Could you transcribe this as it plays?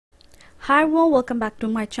Hi everyone, welcome back to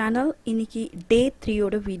my channel. இன்னைக்கு day 3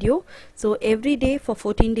 ஓட video. So every day for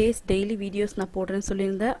 14 days daily videos நான் போடுறேன்னு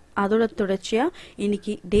சொல்லியிருந்தேன். அதோட தொடர்ச்சியா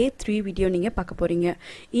இன்னைக்கு day 3 வீடியோ நீங்க பார்க்க போறீங்க.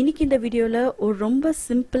 இன்னைக்கு இந்த வீடியோல ஒரு ரொம்ப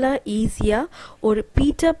சிம்பிளா ஈஸியா ஒரு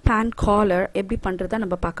பீட்டர் பேன் காலர் எப்படி பண்றதா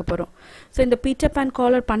நம்ம பார்க்க போறோம். So இந்த பீட்டர் பேன்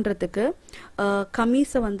காலர் பண்றதுக்கு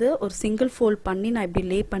கமீஸை வந்து ஒரு சிங்கிள் ஃபோல்ட் பண்ணி நான் இப்படி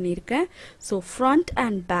லே பண்ணியிருக்கேன். ஸோ ஃப்ரண்ட்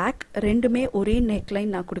அண்ட் பேக் ரெண்டுமே ஒரே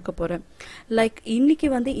நெக்லைன் நான் கொடுக்க போகிறேன். லைக் இன்னைக்கு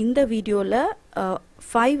வந்து இந்த வீடியோவில்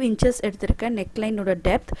 5 inches எடுத்திருக்கேன் நெக்லைனோட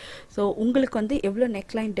டெப்த். ஸோ உங்களுக்கு வந்து எவ்வளோ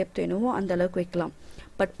நெக்லைன் டெப்த் வேணுமோ அந்த அளவுக்கு வைக்கலாம்.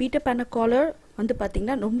 பட் பீட்டர் பேன் காலர் வந்து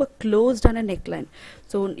பார்த்தீங்கன்னா ரொம்ப க்ளோஸ்டான நெக்லைன்.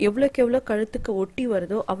 ஸோ எவ்வளோக்கு எவ்வளோ கழுத்துக்கு ஒட்டி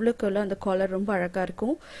வருதோ அவ்வளோக்கு எவ்வளோ அந்த காலர் ரொம்ப அழகாக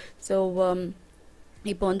இருக்கும். ஸோ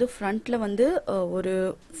இப்போ வந்து ஃப்ரண்ட்டில் வந்து ஒரு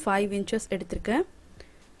 5 inches எடுத்திருக்கேன்.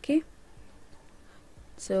 ஓகே,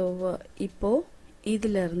 ஸோ இப்போது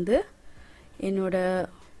இதிலிருந்து என்னோட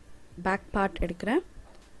பேக் பார்ட் எடுக்கிறேன்.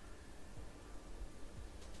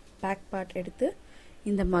 பேக் பார்ட் எடுத்து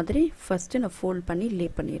இந்த மாதிரி ஃபஸ்ட்டு நான் ஃபோல்ட் பண்ணி லே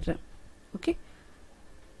பண்ணிடுறேன். ஓகே,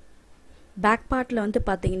 பேக் பார்ட்டில் வந்து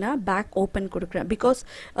பார்த்தீங்கன்னா பேக் ஓப்பன் கொடுக்குறேன். பிகாஸ்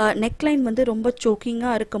நெக்லைன் வந்து ரொம்ப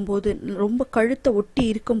சோக்கிங்காக இருக்கும்போது, ரொம்ப கழுத்தை ஒட்டி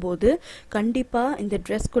இருக்கும்போது கண்டிப்பாக இந்த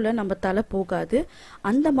ட்ரெஸ்க்குள்ளே நம்ம தலை போகாது.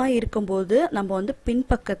 அந்த மாதிரி இருக்கும்போது நம்ம வந்து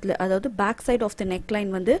பின்பக்கத்தில், அதாவது back side of the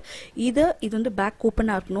neckline வந்து இது வந்து பேக்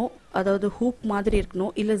ஓப்பனாக இருக்கணும், அதாவது ஹூக் மாதிரி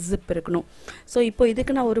இருக்கணும், இல்லை ஜிப் இருக்கணும். ஸோ இப்போ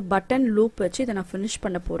இதுக்கு நான் ஒரு பட்டன் லூப் வச்சு இதை நான் ஃபினிஷ்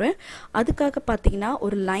பண்ண போகிறேன். அதுக்காக பார்த்தீங்கன்னா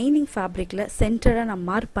ஒரு லைனிங் ஃபேப்ரிக்கில் சென்டராக நான்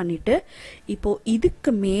மார்க் பண்ணிவிட்டு இப்போது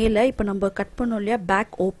இதுக்கு மேலே இப்போ நம்ம கட் பண்ணோம் இல்லையா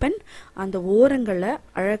பேக் ஓப்பன், அந்த ஓரங்களை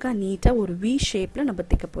அழகாக நீட்டாக ஒரு வி ஷேப்பில் நம்ம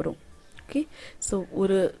தைக்க போகிறோம். ஓகே, ஸோ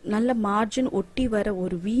ஒரு நல்ல மார்ஜின் ஒட்டி வர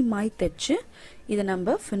ஒரு வி மாதிரி தைச்சு இதை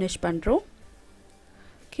நம்ம ஃபினிஷ் பண்ணுறோம்.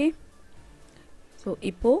 ஓகே, ஸோ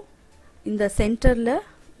இப்போது இந்த சென்டரில்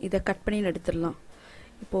இதை கட் பண்ணி எடுத்துடலாம்.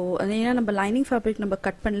 இப்போது அது ஏன்னா நம்ம லைனிங் ஃபேப்ரிக் நம்ம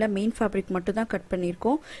கட் பண்ணல, மெயின் ஃபேப்ரிக் மட்டும் தான் கட்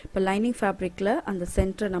பண்ணியிருக்கோம். இப்போ லைனிங் ஃபேப்ரிக்கில் அந்த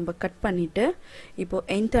சென்டரை நம்ம கட் பண்ணிவிட்டு இப்போது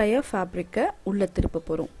என்டையர் ஃபேப்ரிக்கை உள்ளே திருப்ப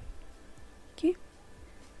போகிறோம். ஓகே,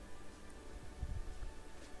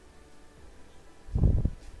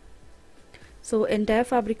 ஸோ என்டையர்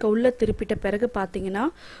ஃபேப்ரிக்கை உள்ளே திருப்பிட்ட பிறகு பார்த்தீங்கன்னா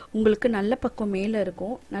உங்களுக்கு நல்ல பக்கம் மேலே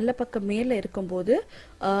இருக்கும். நல்ல பக்கம் மேலே இருக்கும்போது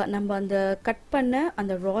நம்ம அந்த கட் பண்ண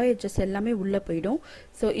அந்த ரா எட்ஜஸ் எல்லாமே உள்ளே போயிடும்.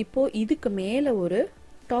 ஸோ இப்போது இதுக்கு மேலே ஒரு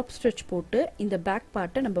டாப் ஸ்டிச் போட்டு இந்த பேக்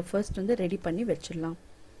பார்ட்டை நம்ம ஃபர்ஸ்ட் வந்து ரெடி பண்ணி வச்சிடலாம்.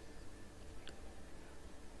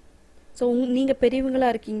 ஸோ நீங்கள்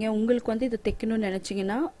பெரியவங்களாக இருக்கீங்க, உங்களுக்கு வந்து இதை தைக்கணும்னு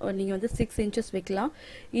நினச்சிங்கன்னா நீங்கள் வந்து 6 inches வைக்கலாம்.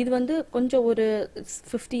 இது வந்து கொஞ்சம் ஒரு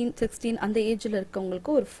 15, 16 அந்த ஏஜில்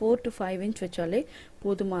இருக்கவங்களுக்கு ஒரு 4 to 5 inch வச்சாலே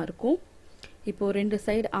போதுமாக இருக்கும். இப்போது 2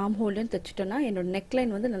 சைடு ஆர்ம் ஹோல்டுன்னு தைச்சிட்டோன்னா என்னோட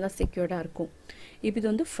நெக்லைன் வந்து நல்லா செக்யூர்டாக இருக்கும். இப்போ இது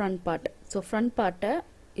வந்து ஃப்ரண்ட் பார்ட். ஸோ ஃப்ரண்ட் பார்ட்டை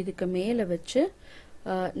இதுக்கு மேலே வச்சு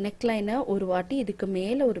நெக்லைனை ஒரு வாட்டி இதுக்கு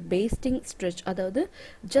மேலே ஒரு பேஸ்டிங் ஸ்ட்ரிச், அதாவது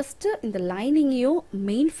ஜஸ்ட்டு இந்த லைனிங்கையும்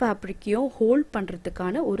மெயின் ஃபேப்ரிக்கையும் ஹோல்ட்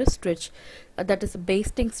பண்ணுறதுக்கான ஒரு stitch, that is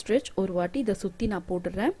pasting stitch. ஒரு வாட்டி இதை சுற்றி நான்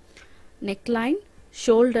போட்டுடுறேன். Neckline,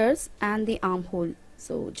 shoulders and the arm whole.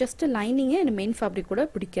 So just லைனிங்கை இந்த மெயின் ஃபேப்ரிக் கூட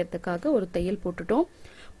பிடிக்கிறதுக்காக ஒரு தையல்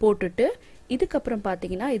போட்டுட்டு இதுக்கப்புறம்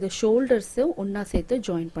பார்த்தீங்கன்னா இது ஷோல்டர்ஸும் ஒன்றா சேர்த்து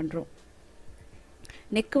ஜாயின் பண்ணுறோம்.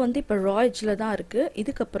 நெக்கு வந்து இப்போ ரா எட்ஜில் தான் இருக்குது.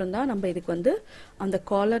 இதுக்கப்புறம் தான் நம்ம இதுக்கு வந்து அந்த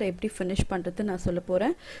காலர் எப்படி ஃபினிஷ் பண்ணுறது நான் சொல்ல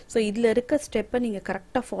போகிறேன். ஸோ இதில் இருக்க ஸ்டெப்பை நீங்கள்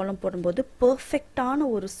கரெக்டாக ஃபாலோ பண்ணும்போது பர்ஃபெக்டான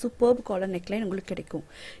ஒரு சூப்பர்ப் காலர் நெக்லைன் உங்களுக்கு கிடைக்கும்.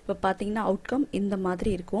 இப்போ பார்த்தீங்கன்னா அவுட்கம் இந்த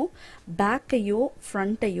மாதிரி இருக்கும். பேக்கையோ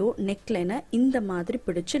ஃப்ரண்ட்டையோ நெக்லைனை இந்த மாதிரி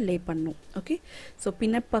பிடிச்சி லே பண்ணணும். ஓகே, ஸோ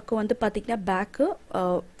பின்னப்பக்கம் வந்து பார்த்தீங்கன்னா பேக்கு,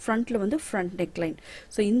 ஃப்ரண்ட்டில் வந்து ஃப்ரண்ட் நெக்லைன்.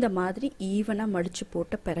 ஸோ இந்த மாதிரி ஈவனாக மடித்து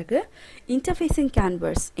போட்ட பிறகு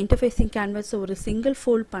இன்டர்ஃபேஸிங் கேன்வஸ் ஒரு சிங்கிள்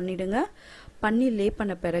ஃபோல்ட் பண்ணிடுங்க. பண்ணி லே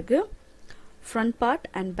பண்ண பிறகு front part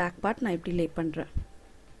and back part நான் இப்படி லே பண்ணுறேன்.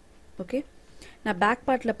 ஓகே, நான் பேக்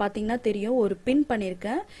பார்ட்டில் பார்த்தீங்கன்னா தெரியும் ஒரு பின்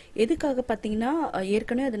பண்ணியிருக்கேன். எதுக்காக பார்த்தீங்கன்னா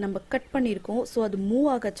ஏற்கனவே அது நம்ம கட் பண்ணியிருக்கோம். ஸோ அது மூவ்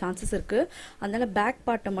ஆக சான்சஸ் இருக்குது. அதனால் பேக்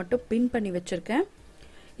பார்ட்டை மட்டும் பின் பண்ணி வச்சுருக்கேன்.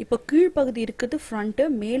 இப்போ கீழ்ப்பகுதி இருக்குது ஃப்ரண்ட்டு,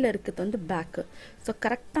 மேலே இருக்குது வந்து பேக்கு. ஸோ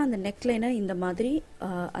கரெக்டாக அந்த நெக்லைனை இந்த மாதிரி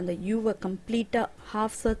அந்த யூவை கம்ப்ளீட்டாக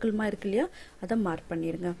ஹாஃப் சர்க்கிள்மாக இருக்கு இல்லையா, அதை மார்க்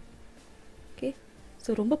பண்ணிடுங்க. ஓகே,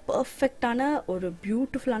 ஸோ ரொம்ப பர்ஃபெக்டான ஒரு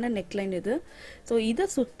பியூட்டிஃபுல்லான நெக்லைன் இது. ஸோ இதை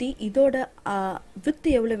சுற்றி இதோட வித்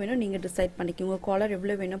எவ்வளோ வேணும் நீங்கள் டிசைட் பண்ணிக்கோங்க. காலர்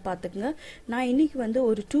எவ்வளோ வேணும் பார்த்துக்குங்க. நான் இன்றைக்கி வந்து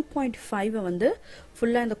ஒரு 2.5 வந்து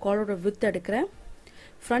ஃபுல்லாக இந்த காலரோட வித் எடுக்கிறேன்.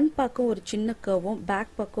 ஃப்ரண்ட் பக்கம் ஒரு சின்ன கர்வும்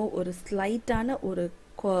பேக் பக்கம் ஒரு ஸ்லைட்டான ஒரு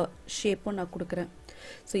ஷேப்பும் நான் கொடுக்குறேன்.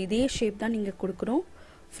 ஸோ இதே ஷேப் தான் நீங்கள் கொடுக்குறோம்.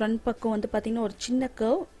 ஃப்ரண்ட் பக்கம் வந்து பார்த்திங்கன்னா ஒரு சின்ன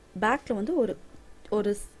கர்வ், பேக்கில் வந்து ஒரு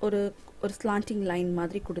ஒரு ஒரு ஒரு ஸ்லாண்டிங் லைன்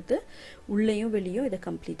மாதிரி கொடுத்து உள்ளேயும் வெளியும் இதை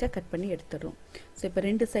கம்ப்ளீட்டாக கட் பண்ணி எடுத்துடுறோம். ஸோ இப்போ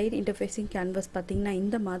 2 சைடு இன்டர்ஃபேஸிங் கேன்வாஸ் பார்த்தீங்கன்னா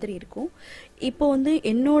இந்த மாதிரி இருக்கும். இப்போ வந்து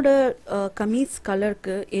என்னோட கமீஸ்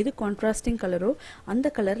கலருக்கு எது கான்ட்ராஸ்டிங் கலரோ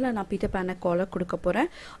அந்த கலரில் நான் பீட்டர் பேனை காலர் கொடுக்க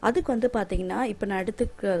போகிறேன். அதுக்கு வந்து பார்த்தீங்கன்னா இப்போ நான்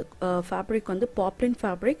எடுத்துக்க ஃபேப்ரிக் வந்து பாப்லின்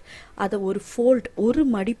ஃபேப்ரிக். அதை ஒரு ஃபோல்ட் ஒரு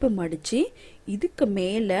மடிப்பு மடித்து இதுக்கு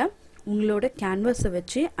மேலே உங்களோட கேன்வாஸை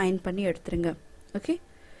வச்சு அயன் பண்ணி எடுத்துருங்க. ஓகே,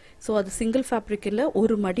 ஸோ அது சிங்கிள் ஃபேப்ரிக் இல்லை,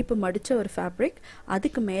 ஒரு மடிப்பு மடித்த ஒரு ஃபேப்ரிக்.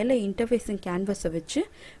 அதுக்கு மேலே இன்டர்ஃபேஸிங் கேன்வாஸை வச்சு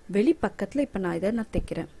வெளி பக்கத்தில் இப்போ நான் இதை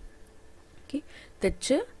தைக்கிறேன். ஓகே,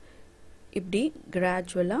 தைச்சு இப்படி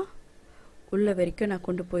கிராஜுவலாக உள்ள வரைக்கும் நான்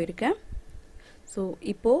கொண்டு போயிருக்கேன். ஸோ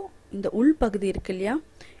இப்போது இந்த உள் பகுதி இருக்கு இல்லையா,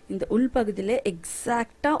 இந்த உள் பகுதியில்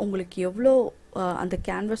எக்ஸாக்டாக உங்களுக்கு எவ்வளோ அந்த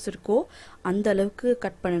கேன்வாஸ் இருக்கோ அந்த அளவுக்கு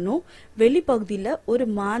கட் பண்ணணும். வெளிப்பகுதியில் ஒரு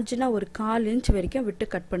மார்ஜினாக ஒரு 1/4 இன்ச் வரைக்கும் விட்டு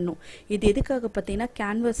கட் பண்ணணும். இது எதுக்காக பார்த்தீங்கன்னா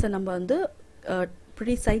கேன்வாஸை நம்ம வந்து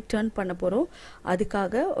இப்படி சைட் டர்ன் பண்ண போகிறோம்.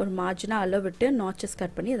 அதுக்காக ஒரு மார்ஜினாக அளவு விட்டு நாச்சஸ்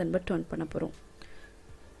கட் பண்ணி அதை நம்ம டர்ன் பண்ண போகிறோம்.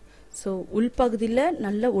 ஸோ உள்பகுதியில்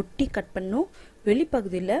நல்லா ஒட்டி கட் பண்ணணும்.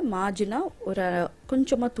 வெளிப்பகுதியில் மார்ஜினாக ஒரு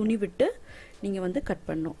கொஞ்சமாக துணி விட்டு நீங்கள் வந்து கட்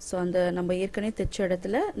பண்ணணும். ஸோ அந்த நம்ம ஏற்கனவே தைச்ச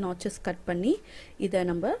இடத்துல நாச்சஸ் கட் பண்ணி இதை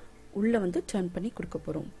நம்ம உள்ளே வந்து டர்ன் பண்ணி கொடுக்க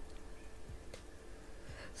போகிறோம்.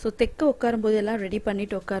 ஸோ தைக்க உட்காரும்போது எல்லாம் ரெடி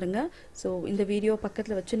பண்ணிவிட்டு உட்காருங்க. ஸோ இந்த வீடியோ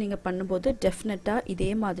பக்கத்தில் வச்சு நீங்கள் பண்ணும்போது டெஃபினட்டாக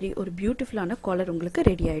இதே மாதிரி ஒரு பியூட்டிஃபுல்லான காலர் உங்களுக்கு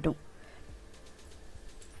ரெடி ஆகிடும்.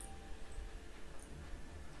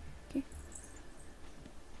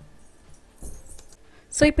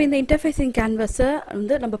 ஸோ இப்போ இந்த இன்டர்ஃபேஸிங் கேன்வாஸை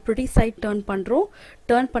வந்து நம்ம ப்ரிட்டி சைட் டர்ன் பண்ணுறோம்.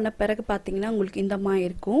 டர்ன் பண்ண பிறகு பார்த்தீங்கன்னா உங்களுக்கு இந்த மாதிரி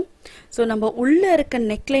இருக்கும். ஸோ நம்ம உள்ளே இருக்க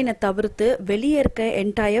நெக்லைனை தவிர்த்து வெளியே இருக்க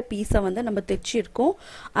என்டையர் பீஸை வந்து நம்ம தைச்சிருக்கோம்.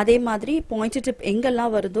 அதே மாதிரி பாயிண்ட் டிப்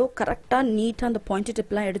எங்கெல்லாம் வருதோ கரெக்டாக நீட்டாக அந்த பாயிண்ட்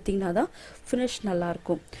டிப்லாம் எடுத்திங்கன்னா தான் ஃபினிஷ்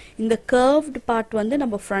நல்லாயிருக்கும். இந்த கர்வ்டு பார்ட் வந்து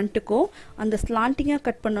நம்ம ஃப்ரண்ட்டுக்கும், அந்த ஸ்லாண்டிங்காக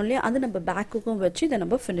கட் பண்ணோம் இல்லையா அது நம்ம பேக்குக்கும் வச்சு இதை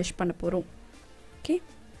நம்ம ஃபினிஷ் பண்ண போகிறோம். ஓகே,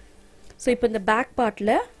 ஸோ இப்போ இந்த பேக்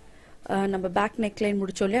பார்ட்டில் நம்ம பேக் நெக்லைன்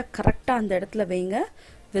முடிச்சோம் இல்லையா, கரெக்டாக அந்த இடத்துல வைங்க.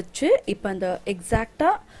 வச்சு இப்போ அந்த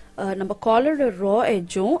எக்ஸாக்டாக நம்ம காலரோட ரா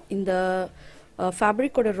எட்ஜும் இந்த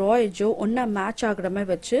ஃபேப்ரிக்கோட ரா எட்ஜும் ஒன்றா மேட்ச் ஆகிற மாதிரி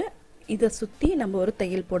வச்சு இதை சுற்றி நம்ம ஒரு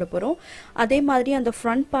தையல் போட போகிறோம். அதே மாதிரி அந்த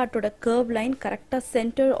ஃப்ரண்ட் பார்ட்டோட கர்வ் லைன் கரெக்டாக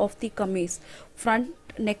centre of the kameez front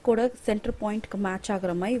நெக்கோட சென்டர் பாயிண்ட்க்கு மேட்ச்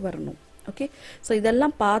ஆகிற மாதிரி வரணும். ஓகே, ஸோ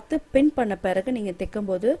இதெல்லாம் பார்த்து பின் பண்ண பிறகு நீங்கள்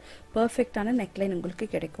தைக்கும்போது பர்ஃபெக்டான நெக்லைன் உங்களுக்கு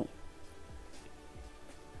கிடைக்கும்.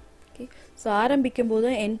 ஸோ ஆரம்பிக்கும்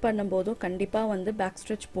போதும் என் பண்ணும்போதும் கண்டிப்பாக வந்து பேக்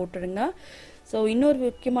ஸ்ட்ரெச் போட்டுருங்க. ஸோ இன்னொரு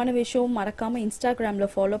முக்கியமான விஷயம் மறக்காமல்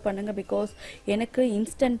இன்ஸ்டாகிராமில் ஃபாலோ பண்ணுங்கள். பிகாஸ் எனக்கு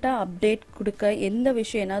இன்ஸ்டண்ட்டாக அப்டேட் கொடுக்க எந்த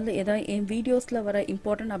விஷயம் எதாவது என் வீடியோஸில் வர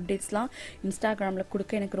இம்பார்ட்டன்ட் அப்டேட்ஸ்லாம் இன்ஸ்டாகிராமில்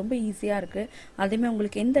கொடுக்க எனக்கு ரொம்ப ஈஸியாக இருக்குது. அதேமாதிரி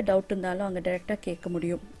உங்களுக்கு எந்த டவுட் இருந்தாலும் அங்கே டைரெக்டாக கேட்க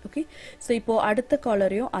முடியும். ஓகே, ஸோ இப்போது அடுத்த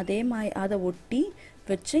காலரையும் அதே மாதிரி அதை ஒட்டி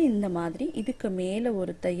வச்சு இந்த மாதிரி இதுக்கு மேலே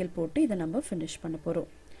ஒரு தையல் போட்டு இதை நம்ம ஃபினிஷ் பண்ண போகிறோம்.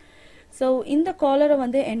 ஸோ இந்த காலரை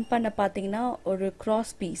வந்து எண்ட் பண்ண பார்த்தீங்கன்னா ஒரு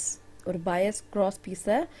கிராஸ் பீஸ், ஒரு பயஸ் கிராஸ்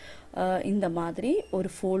பீஸை இந்த மாதிரி ஒரு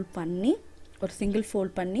ஃபோல்ட் பண்ணி ஒரு சிங்கிள்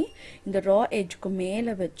ஃபோல்ட் பண்ணி இந்த ரா எட்ஜுக்கு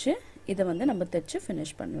மேலே வச்சு இதை வந்து நம்ம தைச்சு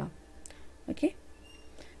ஃபினிஷ் பண்ணலாம். ஓகே,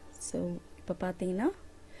 ஸோ இப்போ பார்த்தீங்கன்னா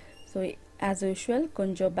ஸோ ஆஸ் யூஷுவல்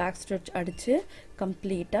கொஞ்சம் பேக் ஸ்ட்ரெச் அடித்து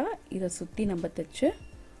கம்ப்ளீட்டாக இதை சுற்றி நம்ம தைச்சு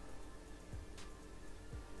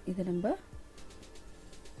இதை நம்ம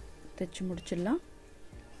தைச்சு முடிச்சிடலாம்.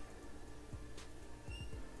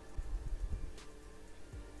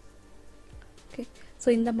 ஓகே, ஸோ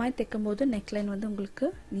இந்த மாதிரி தைக்கும்போது நெக்லைன் வந்து உங்களுக்கு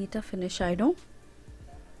நீட்டாக ஃபினிஷ் ஆகிடும்.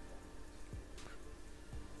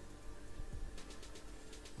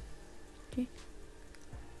 ஓகே,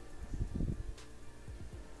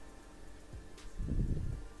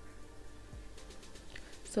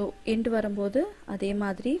 ஸோ எண்டு வரும்போது அதே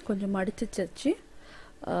மாதிரி கொஞ்சம் மடித்து தைச்சு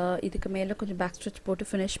இதுக்கு மேலே கொஞ்சம் பேக் ஸ்ட்ரெச் போட்டு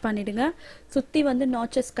ஃபினிஷ் பண்ணிவிடுங்க. சுற்றி வந்து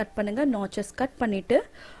நாச்சஸ் கட் பண்ணுங்கள். நாச்சஸ் கட் பண்ணிவிட்டு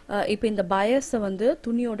இப்போ இந்த பயஸை வந்து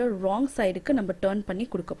துணியோட ராங் சைடுக்கு நம்ம டர்ன் பண்ணி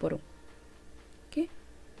கொடுக்க போகிறோம். ஓகே,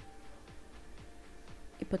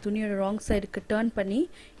 இப்போ துணியோட ராங் சைடுக்கு டர்ன் பண்ணி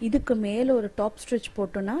இதுக்கு மேலே ஒரு டாப் ஸ்டிச்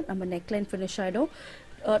போட்டோன்னா நம்ம நெக்லைன் ஃபினிஷ் ஆகிடும்.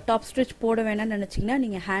 டாப் ஸ்டிச் போட வேணாம்னு நினச்சிங்கன்னா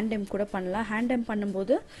நீங்கள் ஹேண்ட் எம் கூட பண்ணலாம். ஹேண்ட் எம்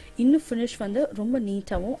பண்ணும்போது இன்னும் ஃபினிஷ் வந்து ரொம்ப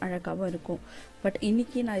நீட்டாகவும் அழகாகவும் இருக்கும். பட்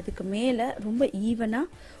இன்றைக்கி நான் இதுக்கு மேலே ரொம்ப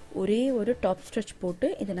ஈவனாக ஒரே ஒரு டாப் ஸ்டிச் போட்டு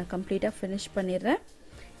இதை நான் கம்ப்ளீட்டாக ஃபினிஷ் பண்ணிடுறேன்.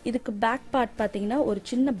 இதுக்கு பேக் பார்ட் பார்த்தீங்கன்னா ஒரு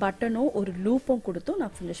சின்ன பட்டனும் ஒரு லூப்பும் கொடுத்தும்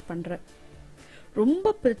நான் ஃபினிஷ் பண்ணுறேன்.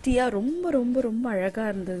 ரொம்ப ப்ரிட்டியாக ரொம்ப ரொம்ப ரொம்ப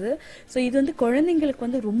அழகாக இருந்தது. ஸோ இது வந்து குழந்தைங்களுக்கு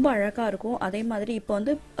வந்து ரொம்ப அழகாக இருக்கும். அதே மாதிரி இப்போ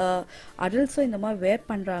வந்து அடல்ட்ஸும் இந்த மாதிரி வேர்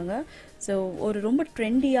பண்ணுறாங்க. ஸோ ஒரு ரொம்ப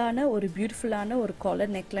ட்ரெண்டியான ஒரு பியூட்டிஃபுல்லான ஒரு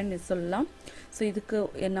காலர் நெக்லைன் சொல்லலாம். ஸோ இதுக்கு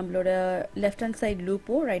நம்மளோட left hand side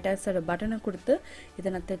லூப்பும் right hand side பட்டனும் கொடுத்து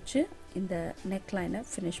இதை நான் தைச்சு இந்த நெக்லைனை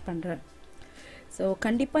ஃபினிஷ் பண்ணுறேன். ஸோ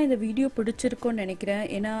கண்டிப்பாக இந்த வீடியோ பிடிச்சிருக்கும்னு நினைக்கிறேன்.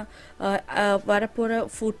 ஏன்னா வரப்போகிற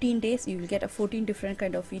 14 days you will get 14 different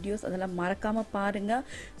kind of videos. அதெல்லாம் மறக்காமல் பாருங்கள்.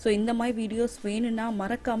 ஸோ இந்த மாதிரி வீடியோஸ் வேணும்னா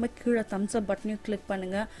மறக்காமல் கீழே தம்ஸ் அப் பட்டனையும் கிளிக்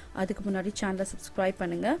பண்ணுங்கள். அதுக்கு முன்னாடி சேனலை சப்ஸ்கிரைப்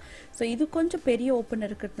பண்ணுங்கள். ஸோ இது கொஞ்சம் பெரிய ஓப்பன்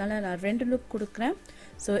இருக்கிறதுனால நான் 2 லுக் கொடுக்குறேன்.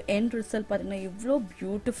 ஸோ எண்ட் ரிசல்ட் பார்த்தீங்கன்னா இவ்வளோ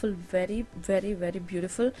beautiful, very very very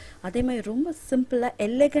beautiful. அதே மாதிரி ரொம்ப சிம்பிளாக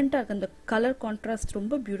எலகண்ட்டாக இருக்குது. அந்த கலர் கான்ட்ராஸ்ட்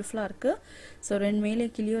ரொம்ப பியூட்டிஃபுல்லாக இருக்குது. ஸோ 2 மேலே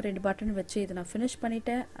கிளியோ 2 பட்டன் வச்சு இதை நான் ஃபினிஷ்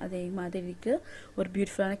பண்ணிட்டேன். அதே மாதிரிக்கு ஒரு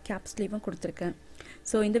பியூட்டிஃபுல்லான கேப் ஸ்லீவும் கொடுத்துருக்கேன்.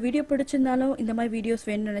 ஸோ இந்த வீடியோ பிடிச்சிருந்தாலும் இந்த மாதிரி வீடியோஸ்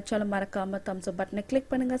வேணும்னு நினச்சாலும் மறக்காமல் தம்ஸ் அப் பட்டனை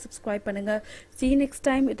கிளிக் பண்ணுங்கள், சப்ஸ்கிரைப் பண்ணுங்கள். See you next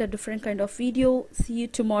time with a different kind of video. See you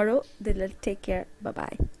tomorrow. Take care. Bye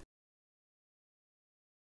bye.